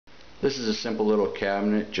This is a simple little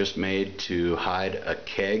cabinet just made to hide a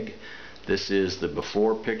keg. This is the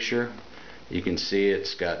before picture. You can see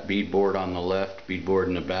it's got beadboard on the left, beadboard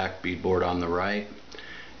in the back, beadboard on the right,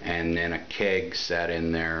 and then a keg sat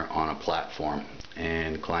in there on a platform.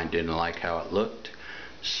 And the client didn't like how it looked,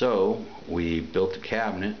 so we built a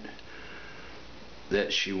cabinet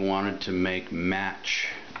that she wanted to make match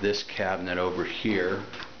this cabinet over here.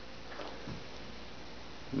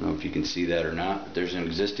 I don't know if you can see that or not, but there's an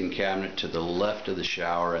existing cabinet to the left of the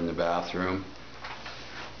shower in the bathroom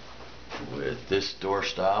with this door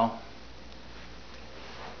style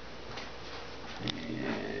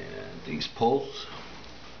and these pulls,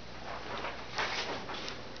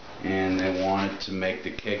 and they wanted to make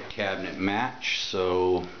the keg cabinet match,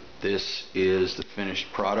 so this is the finished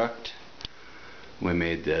product. We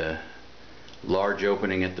made the large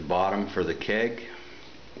opening at the bottom for the keg.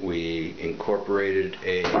 We incorporated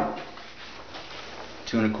a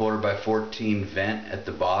 2 1/4 by 14 vent at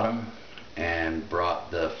the bottom and brought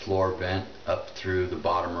the floor vent up through the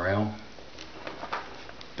bottom rail.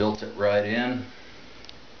 Built it right in,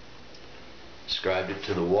 scribed it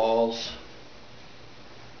to the walls,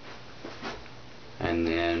 and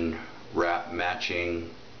then wrapped matching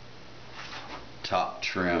top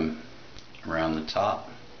trim around the top.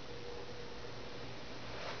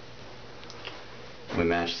 We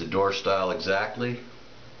matched the door style exactly,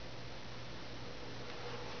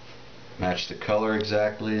 matched the color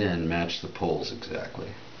exactly, and matched the pulls exactly.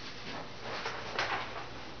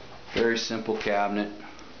 Very simple cabinet,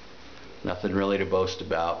 nothing really to boast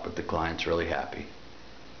about, but the client's really happy.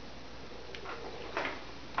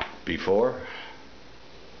 Before,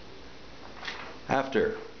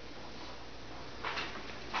 after.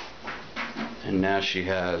 And now she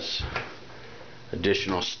has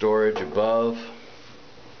additional storage above.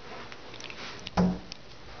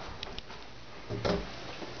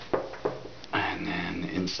 And then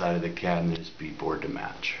inside of the cabinet is beadboard to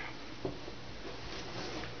match.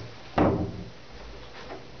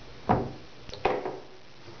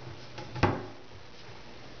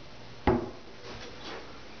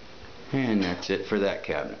 And that's it for that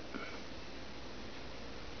cabinet.